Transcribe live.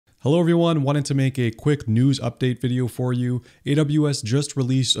Hello everyone, wanted to make a quick news update video for you. AWS just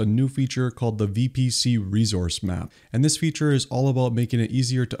released a new feature called the VPC Resource Map. And this feature is all about making it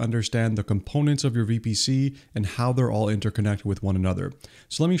easier to understand the components of your VPC and how they're all interconnected with one another.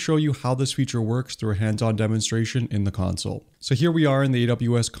 So let me show you how this feature works through a hands-on demonstration in the console. So here we are in the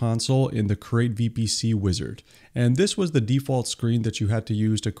AWS console in the Create VPC wizard. And this was the default screen that you had to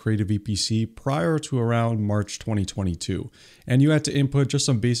use to create a VPC prior to around March 2022. And you had to input just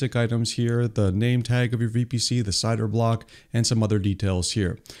some basic items here, the name tag of your VPC, the CIDR block, and some other details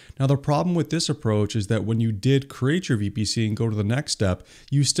here. Now the problem with this approach is that when you did create your VPC and go to the next step,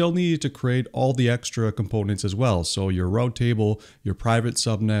 you still needed to create all the extra components as well. So your route table, your private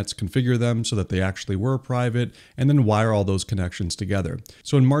subnets, configure them so that they actually were private, and then wire all those connections together.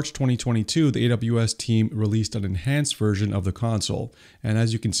 So in March 2022, the AWS team released an enhanced version of the console. And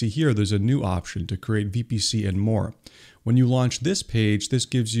as you can see here, there's a new option to create VPC and more. When you launch this page, this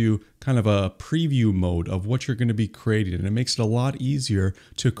gives you kind of a preview mode of what you're going to be creating, and it makes it a lot easier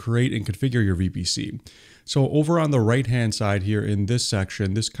to create and configure your VPC. So over on the right-hand side here in this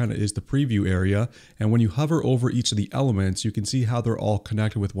section, this kind of is the preview area. And when you hover over each of the elements, you can see how they're all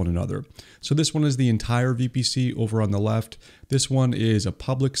connected with one another. So this one is the entire VPC over on the left. This one is a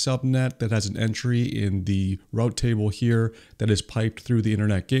public subnet that has an entry in the route table here that is piped through the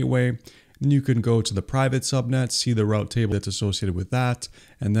internet gateway. Then you can go to the private subnet, see the route table that's associated with that,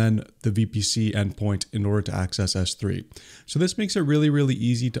 and then the VPC endpoint in order to access S3. So this makes it really, really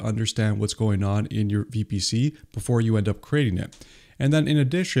easy to understand what's going on in your VPC before you end up creating it. And then in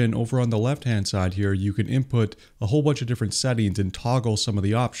addition, over on the left-hand side here, you can input a whole bunch of different settings and toggle some of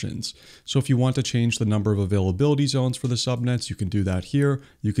the options. So if you want to change the number of availability zones for the subnets, you can do that here.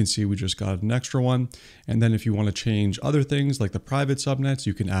 You can see we just got an extra one. And then if you want to change other things like the private subnets,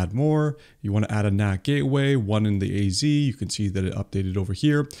 you can add more. You want to add a NAT gateway, one in the AZ, you can see that it updated over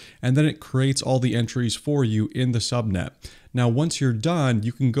here. And then it creates all the entries for you in the subnet. Now, once you're done,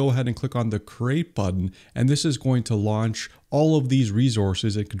 you can go ahead and click on the Create button, and this is going to launch all of these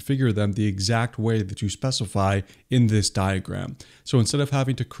resources and configure them the exact way that you specify in this diagram. So instead of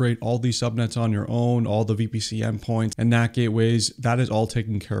having to create all these subnets on your own, all the VPC endpoints and NAT gateways, that is all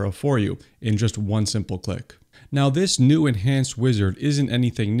taken care of for you in just one simple click. Now this new enhanced wizard isn't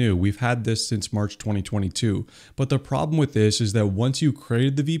anything new. We've had this since March 2022. But the problem with this is that once you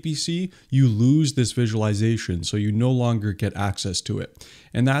created the VPC, you lose this visualization, so you no longer get access to it.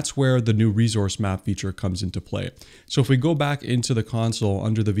 And that's where the new resource map feature comes into play. So if we go back into the console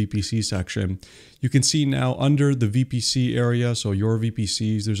under the VPC section, you can see now under the VPC area, so your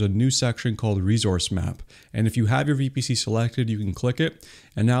VPCs, there's a new section called resource map. And if you have your VPC selected, you can click it.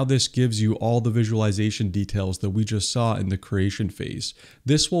 And now this gives you all the visualization details that we just saw in the creation phase.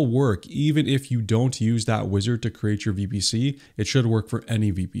 This will work even if you don't use that wizard to create your VPC. It should work for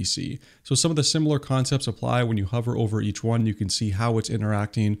any VPC. So some of the similar concepts apply. When you hover over each one, you can see how it's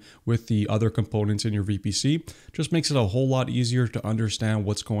interacting with the other components in your VPC. Just makes it a whole lot easier to understand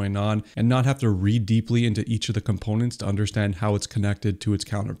what's going on and not have to read deeply into each of the components to understand how it's connected to its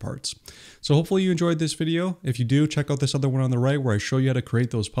counterparts. So hopefully you enjoyed this video. If you do, check out this other one on the right where I show you how to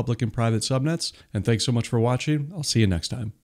create those public and private subnets. And thanks so much for watching. I'll see you next time.